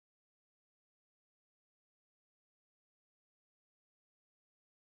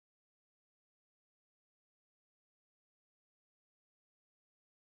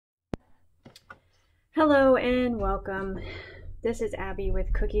Hello and welcome. This is Abby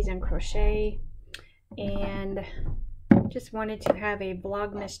with Cookies and Crochet, and just wanted to have a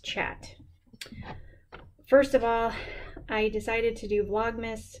Vlogmas chat. First of all, I decided to do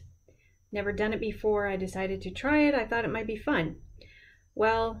Vlogmas. Never done it before. I decided to try it. I thought it might be fun.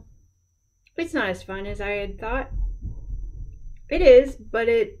 Well, it's not as fun as I had thought. It is, but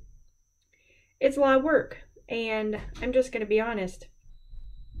it's a lot of work, and I'm just going to be honest.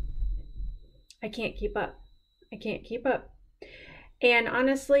 I can't keep up. I can't keep up. And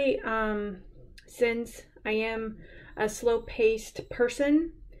honestly, since I am a slow-paced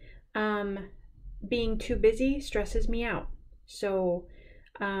person, being too busy stresses me out. So,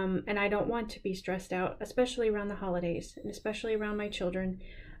 and I don't want to be stressed out, especially around the holidays, and especially around my children.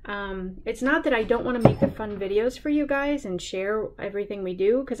 It's not that I don't want to make the fun videos for you guys and share everything we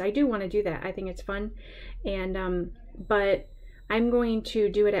do, because I do want to do that. I think it's fun. And, but I'm going to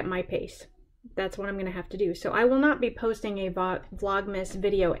do it at my pace. That's what I'm going to have to do. So I will not be posting a Vlogmas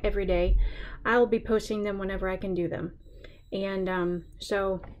video every day. I'll be posting them whenever I can do them. And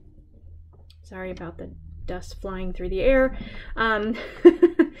so, sorry about the dust flying through the air.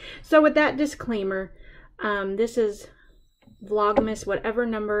 So with that disclaimer, this is Vlogmas, whatever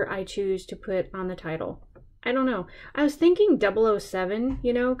number I choose to put on the title. I don't know. I was thinking 007,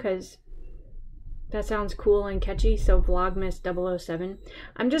 you know, because that sounds cool and catchy, so Vlogmas 007.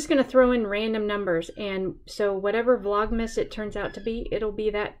 I'm just going to throw in random numbers, and so whatever Vlogmas it turns out to be, it'll be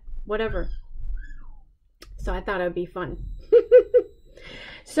that whatever. So I thought it would be fun.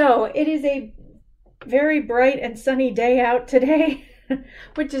 So it is a very bright and sunny day out today,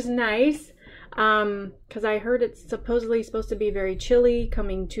 which is nice, because I heard it's supposedly supposed to be very chilly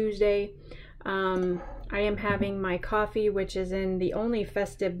coming Tuesday. I am having my coffee, which is in the only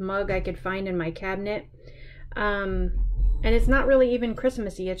festive mug I could find in my cabinet. And it's not really even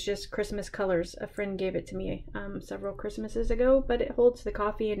Christmassy, it's just Christmas colors. A friend gave it to me several Christmases ago, but it holds the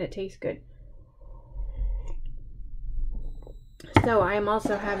coffee and it tastes good. So I am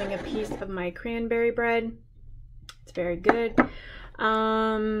also having a piece of my cranberry bread. It's very good.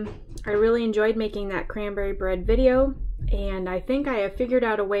 I really enjoyed making that cranberry bread video, and I think I have figured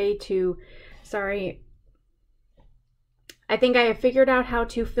out a way to, I think I have figured out how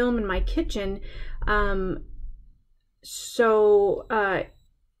to film in my kitchen, you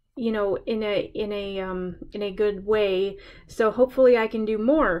know, in a good way. So hopefully I can do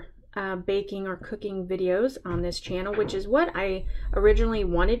more baking or cooking videos on this channel, which is what I originally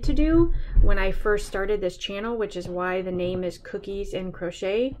wanted to do when I first started this channel, which is why the name is Cookies and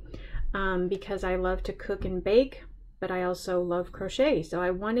Crochet, because I love to cook and bake, but I also love crochet. So I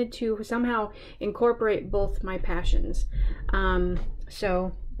wanted to somehow incorporate both my passions.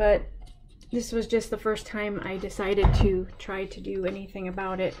 But this was just the first time I decided to try to do anything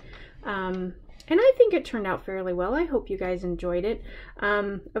about it. And I think it turned out fairly well. I hope you guys enjoyed it.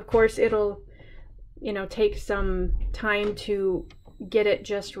 Of course, it'll, you know, take some time to get it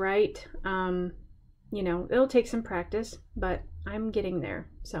just right. You know, it'll take some practice, but I'm getting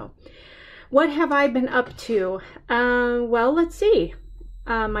there. So what have I been up to? Well, let's see.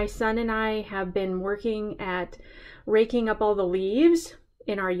 My son and I have been working at raking up all the leaves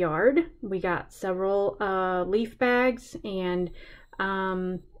in our yard. We got several leaf bags, and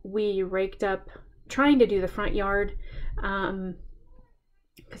we raked up, trying to do the front yard,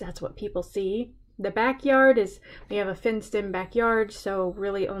 because that's what people see. The backyard is, we have a fenced-in backyard, so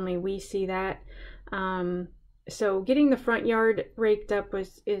really only we see that. So getting the front yard raked up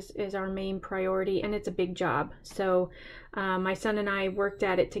is our main priority, and it's a big job. So my son and I worked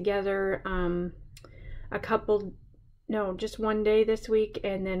at it together just one day this week,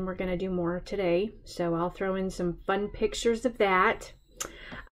 and then we're going to do more today. So I'll throw in some fun pictures of that.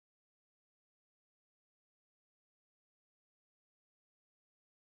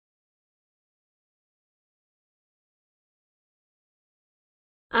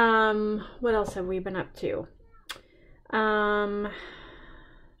 What else have we been up to?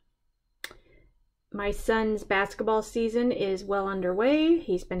 My son's basketball season is well underway.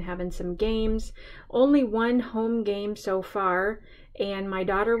 He's been having some games. Only one home game so far, and my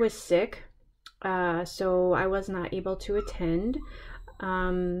daughter was sick, so I was not able to attend.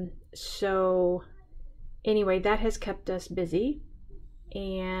 So anyway, that has kept us busy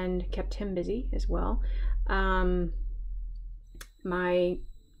and kept him busy as well. My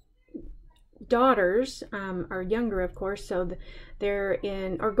daughters are younger, of course, so they're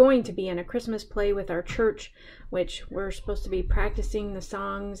going to be in a Christmas play with our church, which we're supposed to be practicing the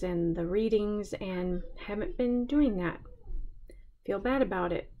songs and the readings, and haven't been doing that. Feel bad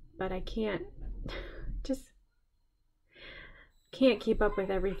about it, but I can't. Just can't keep up with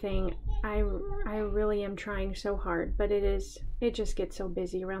everything. I really am trying so hard, but it just gets so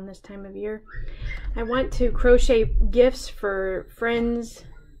busy around this time of year. I want to crochet gifts for friends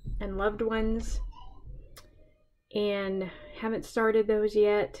and loved ones, and haven't started those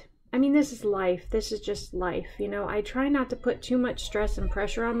yet. I mean, this is life. This is just life, you know. I try not to put too much stress and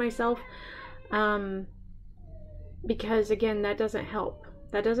pressure on myself, because again, that doesn't help.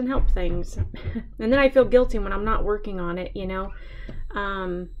 That doesn't help things. And then I feel guilty when I'm not working on it, you know.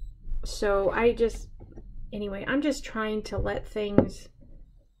 So anyway, I'm just trying to let things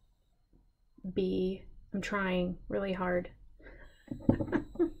be. I'm trying really hard.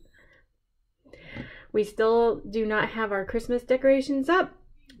 We still do not have our Christmas decorations up.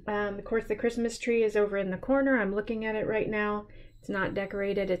 Of course, the Christmas tree is over in the corner. I'm looking at it right now. It's not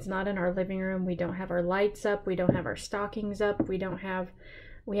decorated. It's not in our living room. We don't have our lights up. We don't have our stockings up.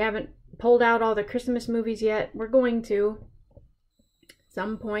 We haven't pulled out all the Christmas movies yet. We're going to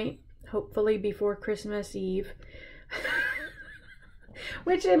some point, hopefully before Christmas Eve.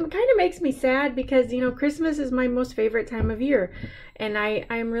 Which kind of makes me sad because, you know, Christmas is my most favorite time of year, and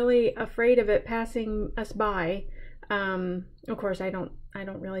I'm really afraid of it passing us by. Of course, I don't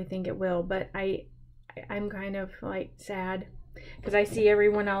really think it will, but I'm kind of like sad because I see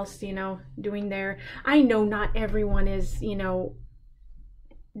everyone else, you know, doing their. I know not everyone is, you know,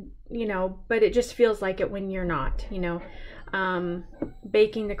 but it just feels like it when you're not, you know.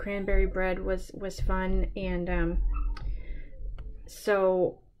 Baking the cranberry bread was fun, and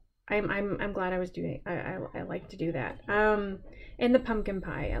so I'm glad I was doing. I like to do that. And the pumpkin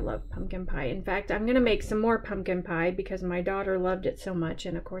pie. I love pumpkin pie. In fact, I'm gonna make some more pumpkin pie because my daughter loved it so much,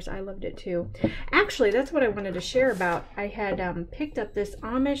 and of course I loved it too. Actually, that's what I wanted to share about. I had picked up this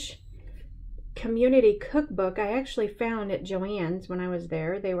Amish community cookbook I actually found at Joann's when I was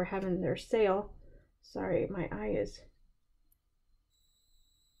there. They were having their sale. Sorry, my eye is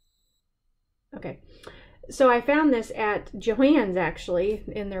okay. So I found this at Joann's actually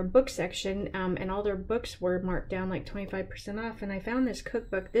in their book section, and all their books were marked down like 25% off, and I found this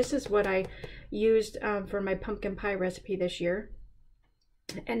cookbook. This is what I used for my pumpkin pie recipe this year.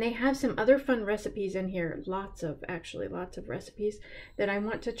 And they have some other fun recipes in here. Lots of recipes that I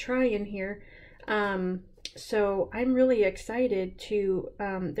want to try in here. So I'm really excited to,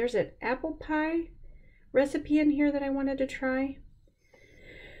 there's an apple pie recipe in here that I wanted to try.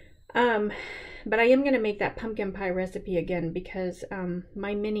 But I am going to make that pumpkin pie recipe again because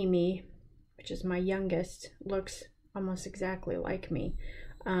my mini-me, which is my youngest, looks almost exactly like me.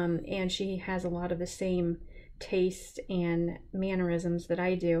 And she has a lot of the same taste and mannerisms that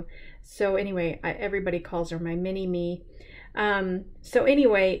I do. So anyway, everybody calls her my mini-me. So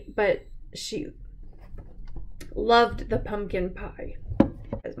anyway, but she loved the pumpkin pie.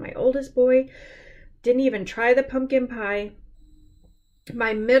 As my oldest boy didn't even try the pumpkin pie.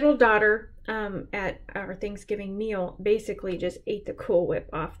 My middle daughter at our Thanksgiving meal basically just ate the Cool Whip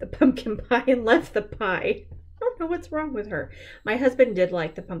off the pumpkin pie and left the pie. I don't know what's wrong with her. My husband did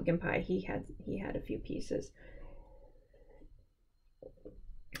like the pumpkin pie. He had a few pieces.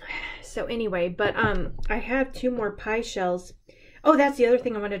 So anyway, but I have 2 more pie shells. Oh, that's the other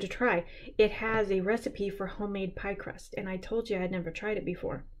thing I wanted to try. It has a recipe for homemade pie crust, and I told you I'd never tried it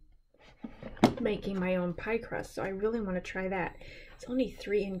before. Making my own pie crust, so I really want to try that. It's only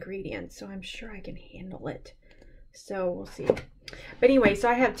 3 ingredients, so I'm sure I can handle it. So we'll see. But anyway, so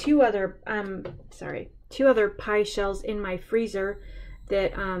I have 2 other pie shells in my freezer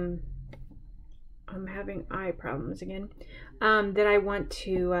that I'm having eye problems again, that I want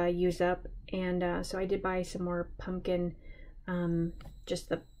to use up. And so I did buy some more pumpkin, just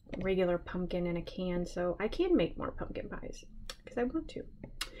the regular pumpkin in a can, so I can make more pumpkin pies because I want to.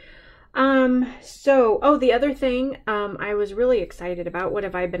 Oh, the other thing, I was really excited about, what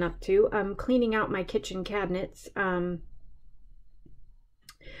have I been up to? Cleaning out my kitchen cabinets.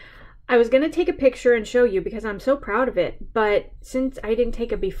 I was going to take a picture and show you because I'm so proud of it, but since I didn't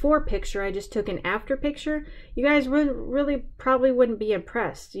take a before picture, I just took an after picture. You guys really probably wouldn't be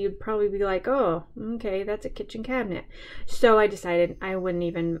impressed. You'd probably be like, oh, okay, that's a kitchen cabinet. So I decided I wouldn't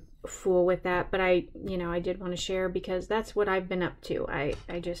even fool with that, but I did want to share because that's what I've been up to. I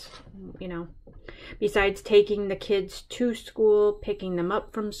just, besides taking the kids to school, picking them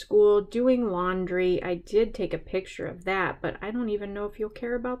up from school, doing laundry, I did take a picture of that, but I don't even know if you'll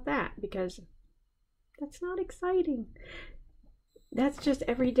care about that because that's not exciting. That's just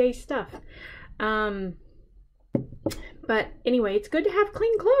everyday stuff. But anyway, it's good to have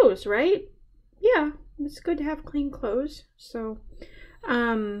clean clothes, right? Yeah, it's good to have clean clothes. So,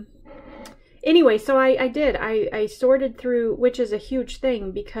 Anyway, so I did. I sorted through, which is a huge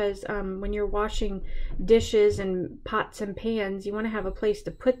thing because when you're washing dishes and pots and pans, you want to have a place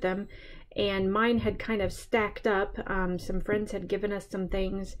to put them. And mine had kind of stacked up. Some friends had given us some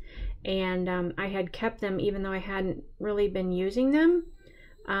things, and I had kept them even though I hadn't really been using them.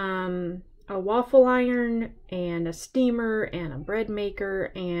 A waffle iron and a steamer and a bread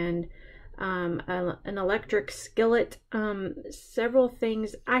maker and an electric skillet, several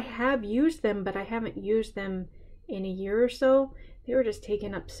things. I have used them, but I haven't used them in a year or so. They were just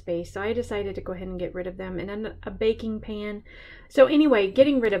taking up space, so I decided to go ahead and get rid of them. And then a baking pan. So anyway,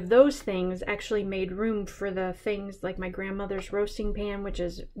 getting rid of those things actually made room for the things like my grandmother's roasting pan, which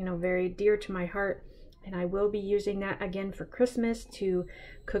is, you know, very dear to my heart. And I will be using that again for Christmas to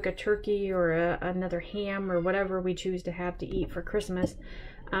cook a turkey or another ham or whatever we choose to have to eat for Christmas.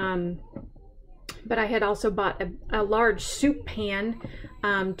 But I had also bought a large soup pan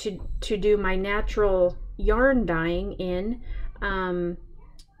to do my natural yarn dyeing in.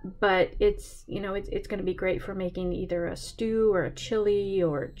 But it's, you know, it's going to be great for making either a stew or a chili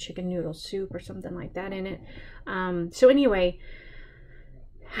or chicken noodle soup or something like that in it. So anyway,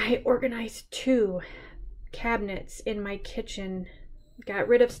 I organized 2 cabinets in my kitchen, got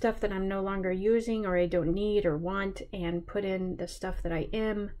rid of stuff that I'm no longer using or I don't need or want, and put in the stuff that I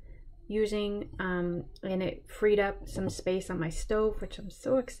am using, and it freed up some space on my stove, which I'm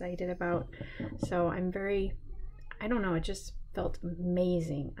so excited about. So I'm very, I don't know, it just felt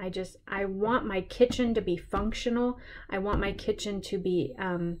amazing. I want my kitchen to be functional. I want my kitchen to be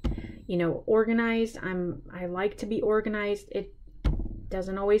you know, organized. I like to be organized. It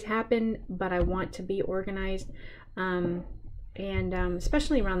doesn't always happen, but I want to be organized, and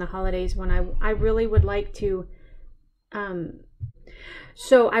especially around the holidays when I really would like to.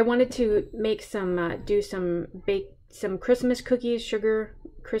 So I wanted to make some bake some Christmas cookies, sugar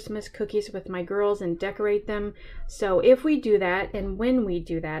Christmas cookies with my girls and decorate them. So if we do that, and when we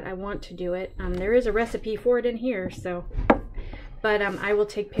do that, I want to do it. There is a recipe for it in here, so. But I will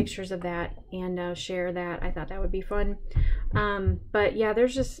take pictures of that and share that. I thought that would be fun. But yeah,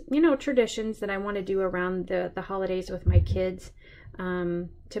 there's just, you know, traditions that I want to do around the holidays with my kids,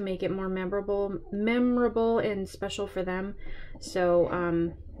 to make it more memorable and special for them.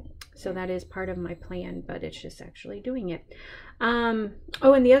 So so that is part of my plan, but it's just actually doing it. Oh,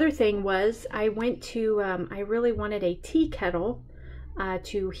 and the other thing was I went to, I really wanted a tea kettle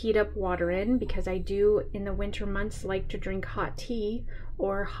to heat up water in, because I do in the winter months like to drink hot tea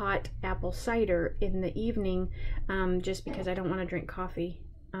or hot apple cider in the evening, just because I don't want to drink coffee.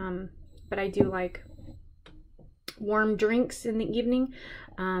 But I do like warm drinks in the evening.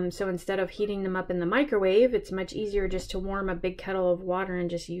 So instead of heating them up in the microwave, it's much easier just to warm a big kettle of water and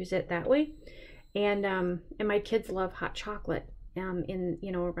just use it that way. And my kids love hot chocolate in,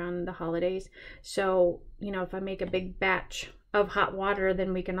 you know, around the holidays. So, you know, if I make a big batch of hot water,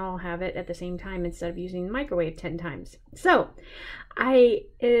 then we can all have it at the same time instead of using the microwave 10 times. So I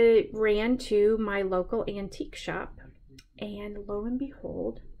ran to my local antique shop, and lo and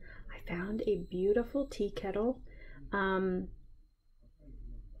behold, I found a beautiful tea kettle.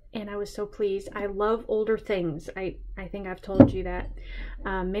 And I was so pleased. I love older things. I think I've told you that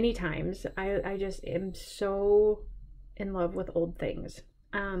many times. I just am so in love with old things,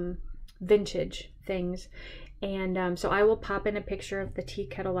 vintage things. And so I will pop in a picture of the tea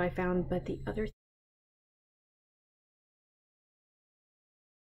kettle I found. But the other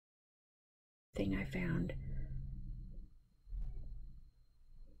thing I found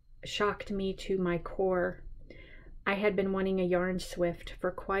shocked me to my core. I had been wanting a yarn swift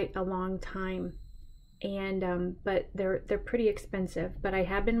for quite a long time, and but they're pretty expensive. But I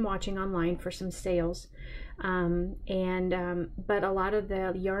have been watching online for some sales, but a lot of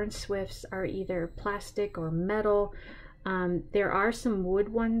the yarn swifts are either plastic or metal. There are some wood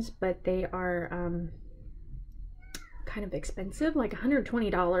ones, but they are kind of expensive, like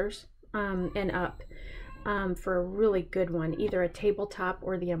 $120 and up, for a really good one, either a tabletop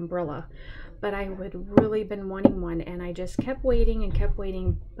or the umbrella. But I would really been wanting one, and I just kept waiting and kept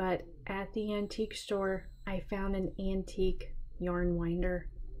waiting. But at the antique store, I found an antique yarn winder.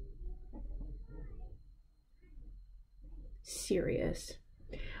 Serious.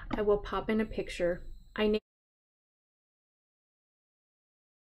 I will pop in a picture. I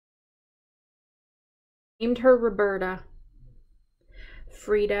named her Roberta.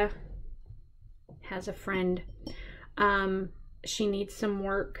 Frida has a friend. She needs some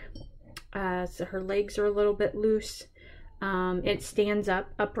work. So her legs are a little bit loose. It stands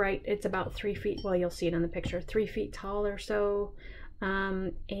upright. It's about 3 feet. Well, you'll see it in the picture. 3 feet tall or so.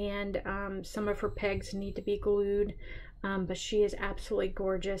 And some of her pegs need to be glued. but she is absolutely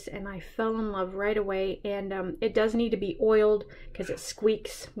gorgeous, and I fell in love right away. And it does need to be oiled because it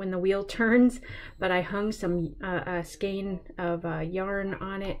squeaks when the wheel turns, but I hung some a skein of yarn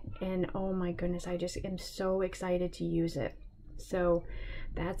on it, and oh my goodness, I just am so excited to use it. So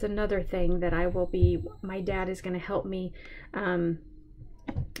that's another thing that I will be, my dad is going to help me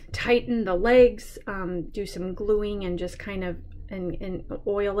tighten the legs, do some gluing, and just kind of and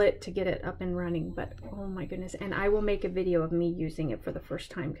oil it to get it up and running. But oh my goodness, and I will make a video of me using it for the first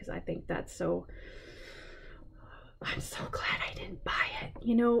time because I think that's so, I'm so glad I didn't buy it.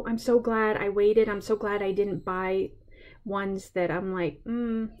 You know, I'm so glad I waited. I'm so glad I didn't buy ones that I'm like,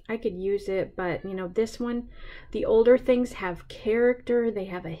 I could use it. But you know, this one, the older things have character, they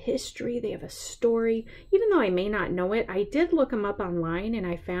have a history, they have a story. Even though I may not know it, I did look them up online and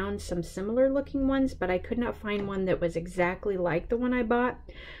I found some similar looking ones, but I could not find one that was exactly like the one I bought.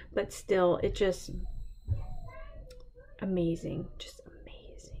 But still, it just amazing, just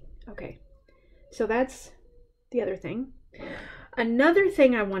amazing. Okay, so that's the other thing. Another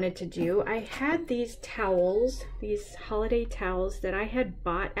thing I wanted to do, I had these towels, these holiday towels that I had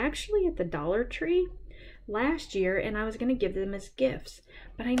bought actually at the Dollar Tree last year, and I was going to give them as gifts,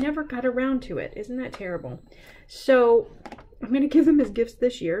 but I never got around to it. Isn't that terrible? So I'm going to give them as gifts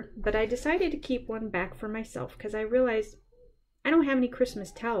this year, but I decided to keep one back for myself because I realized I don't have any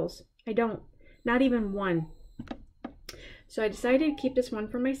Christmas towels. I don't, not even one. So I decided to keep this one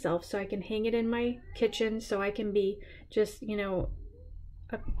for myself so I can hang it in my kitchen, so I can be just, you know,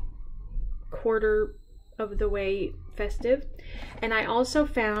 a quarter of the way festive. And I also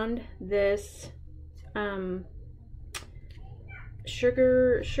found this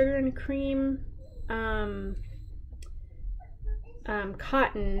sugar and cream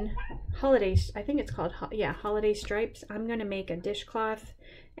cotton holiday, I think it's called, yeah, holiday stripes. I'm going to make a dishcloth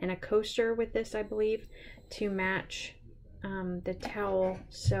and a coaster with this, I believe, to match the towel.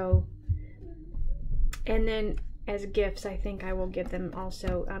 So, and then as gifts, I think I will give them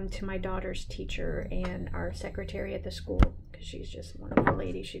also to my daughter's teacher and our secretary at the school, because she's just a wonderful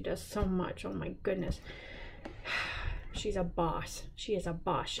lady. She does so much. Oh my goodness. She's a boss. She is a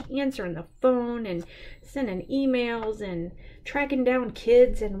boss. Answering the phone and sending emails and tracking down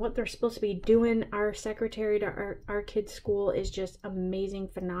kids and what they're supposed to be doing. Our secretary to our kids' school is just amazing,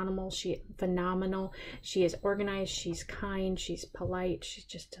 phenomenal. She is organized. She's kind. She's polite. She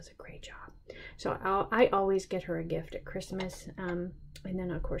just does a great job. So I always get her a gift at Christmas. And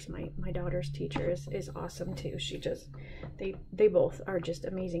then of course my daughter's teacher is awesome too. She just, they both are just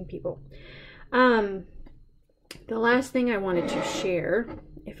amazing people. The last thing I wanted to share,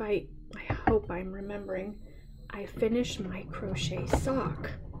 if I hope I'm remembering, I finished my crochet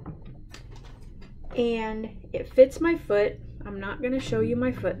sock. And it fits my foot. I'm not going to show you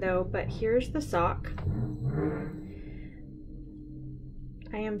my foot though, but here's the sock.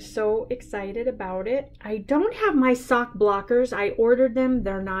 I am so excited about it. I don't have my sock blockers. I ordered them.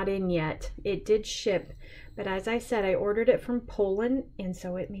 They're not in yet. It did ship. But as I said, I ordered it from Poland, and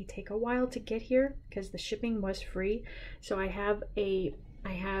so it may take a while to get here because the shipping was free. So I have the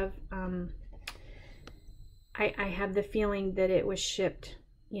feeling that it was shipped,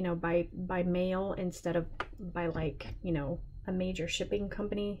 you know, by mail instead of by, like, you know, a major shipping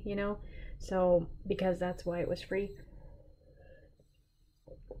company, you know. So because that's why it was free.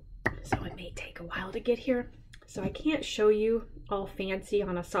 So it may take a while to get here. So I can't show you all fancy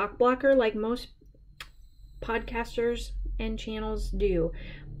on a sock blocker like most podcasters and channels do,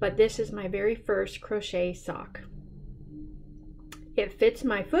 but this is my very first crochet sock. It fits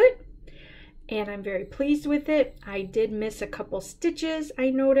my foot and I'm very pleased with it. I did miss a couple stitches, I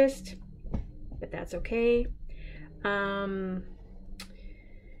noticed, but that's okay.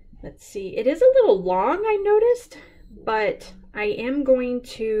 Let's see, it is a little long, I noticed, but I am going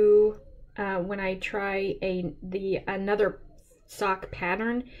to when I try another sock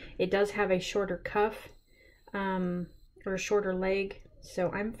pattern, it does have a shorter cuff or a shorter leg, so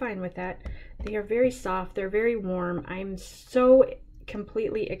I'm fine with that. They are very soft, they're very warm. I'm so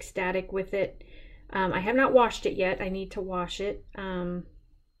completely ecstatic with it. I have not washed it yet. I need to wash it. But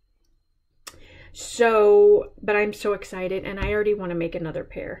I'm so excited, and I already want to make another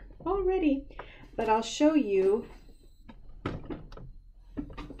pair already. But I'll show you.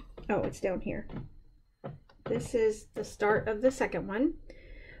 Oh, it's down here. This is the start of the second one.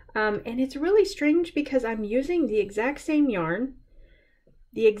 And it's really strange because I'm using the exact same yarn,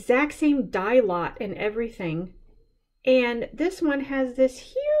 the exact same dye lot and everything. And this one has this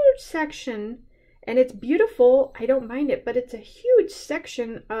huge section, and it's beautiful. I don't mind it, but it's a huge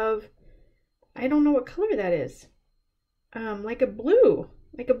section of, I don't know what color that is. Like a blue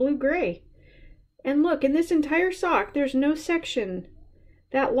gray. And look, in this entire sock, there's no section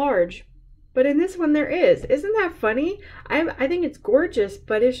that large. But in this one, there is. Isn't that funny? I think it's gorgeous,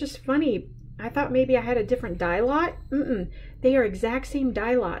 but it's just funny. I thought maybe I had a different dye lot. They are exact same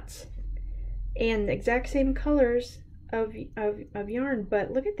dye lots. And the exact same colors of yarn.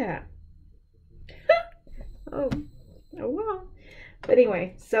 But look at that. Oh well. But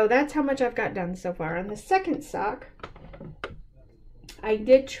anyway, so that's how much I've got done so far. On the second sock, I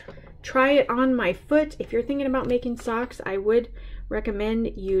did try it on my foot. If you're thinking about making socks, I would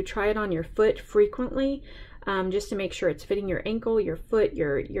recommend you try it on your foot frequently, just to make sure it's fitting your ankle, your foot,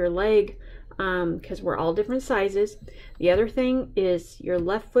 your leg, because we're all different sizes. The other thing is your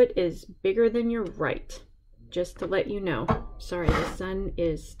left foot is bigger than your right, just to let you know. Sorry, the sun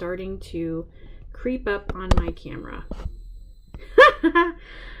is starting to creep up on my camera.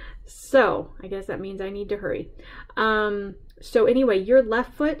 So I guess that means I need to hurry. So anyway, your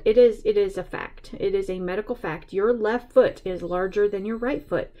left foot, it is a fact. It is a medical fact. Your left foot is larger than your right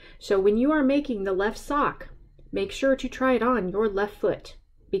foot. So when you are making the left sock, make sure to try it on your left foot,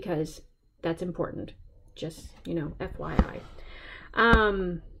 because that's important. Just, you know, FYI.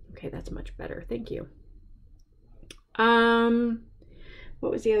 Okay, that's much better. Thank you.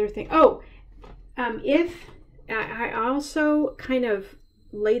 What was the other thing? Oh, if I also kind of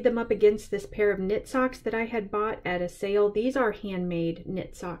laid them up against this pair of knit socks that I had bought at a sale. These are handmade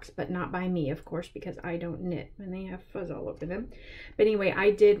knit socks, but not by me, of course, because I don't knit and they have fuzz all over them. But anyway,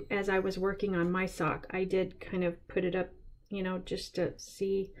 I did, as I was working on my sock, I did kind of put it up, you know, just to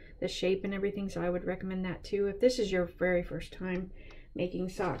see the shape and everything. So I would recommend that too, if this is your very first time making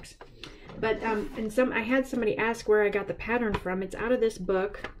socks. But I had somebody ask where I got the pattern from. It's out of this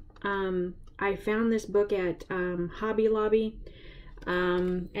book. I found this book at Hobby Lobby.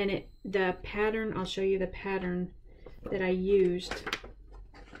 And the pattern, I'll show you the pattern that I used,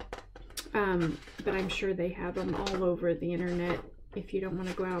 but I'm sure they have them all over the internet if you don't want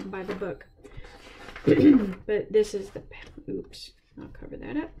to go out and buy the book. But this is the, oops, I'll cover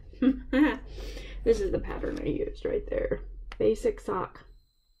that up. This is the pattern I used right there. Basic sock.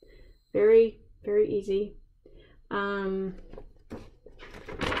 Very, very easy. The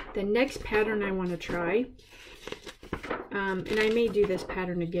next pattern I want to try, and I may do this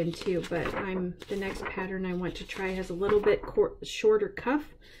pattern again too, but the next pattern I want to try has a little bit shorter cuff.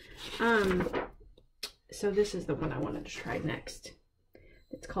 So this is the one I wanted to try next.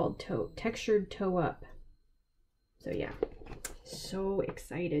 It's called Textured Toe Up. So yeah, so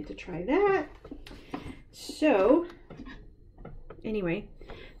excited to try that. So anyway,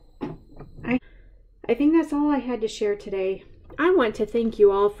 I think that's all I had to share today. I want to thank you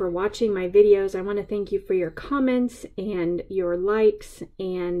all for watching my videos. I want to thank you for your comments and your likes,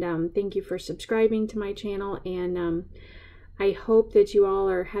 and thank you for subscribing to my channel. And I hope that you all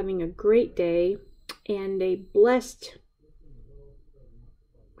are having a great day and a blessed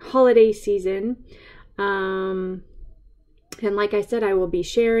holiday season. And like I said, I will be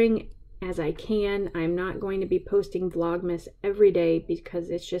sharing as I can. I'm not going to be posting Vlogmas every day because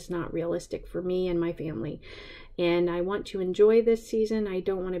it's just not realistic for me and my family. And I want to enjoy this season. I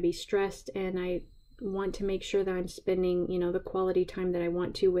don't want to be stressed, and I want to make sure that I'm spending, you know, the quality time that I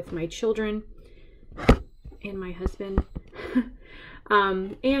want to with my children and my husband.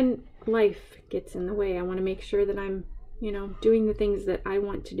 And life gets in the way. I want to make sure that I'm, you know, doing the things that I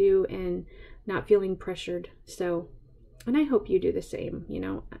want to do and not feeling pressured. So, and I hope you do the same. You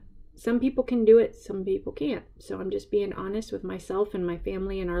know, some people can do it, some people can't. So I'm just being honest with myself and my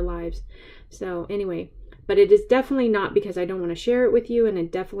family and our lives. So anyway, but it is definitely not because I don't want to share it with you, and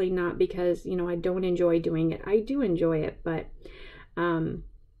it definitely not because, you know, I don't enjoy doing it. I do enjoy it, but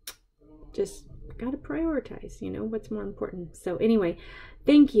just got to prioritize, you know, what's more important. So anyway,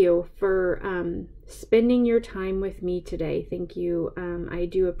 thank you for spending your time with me today. Thank you. I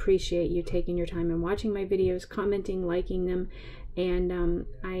do appreciate you taking your time and watching my videos, commenting, liking them. And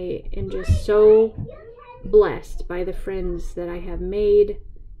I am just so blessed by the friends that I have made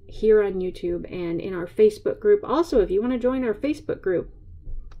here on YouTube and in our Facebook group. Also, if you want to join our Facebook group,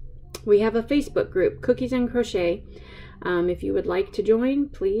 we have a Facebook group, Cookies and Crochet. If you would like to join,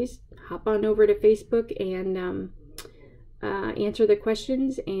 please hop on over to Facebook and answer the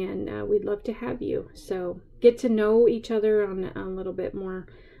questions, and we'd love to have you. So get to know each other on a little bit more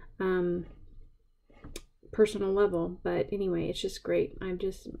personal level. But anyway, it's just great. I've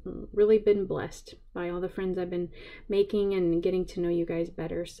just really been blessed by all the friends I've been making and getting to know you guys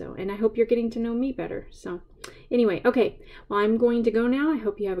better. So, and I hope you're getting to know me better. So anyway, okay, well, I'm going to go now. I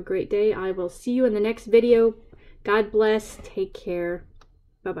hope you have a great day. I will see you in the next video. God bless. Take care.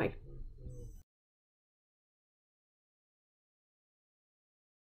 Bye-bye.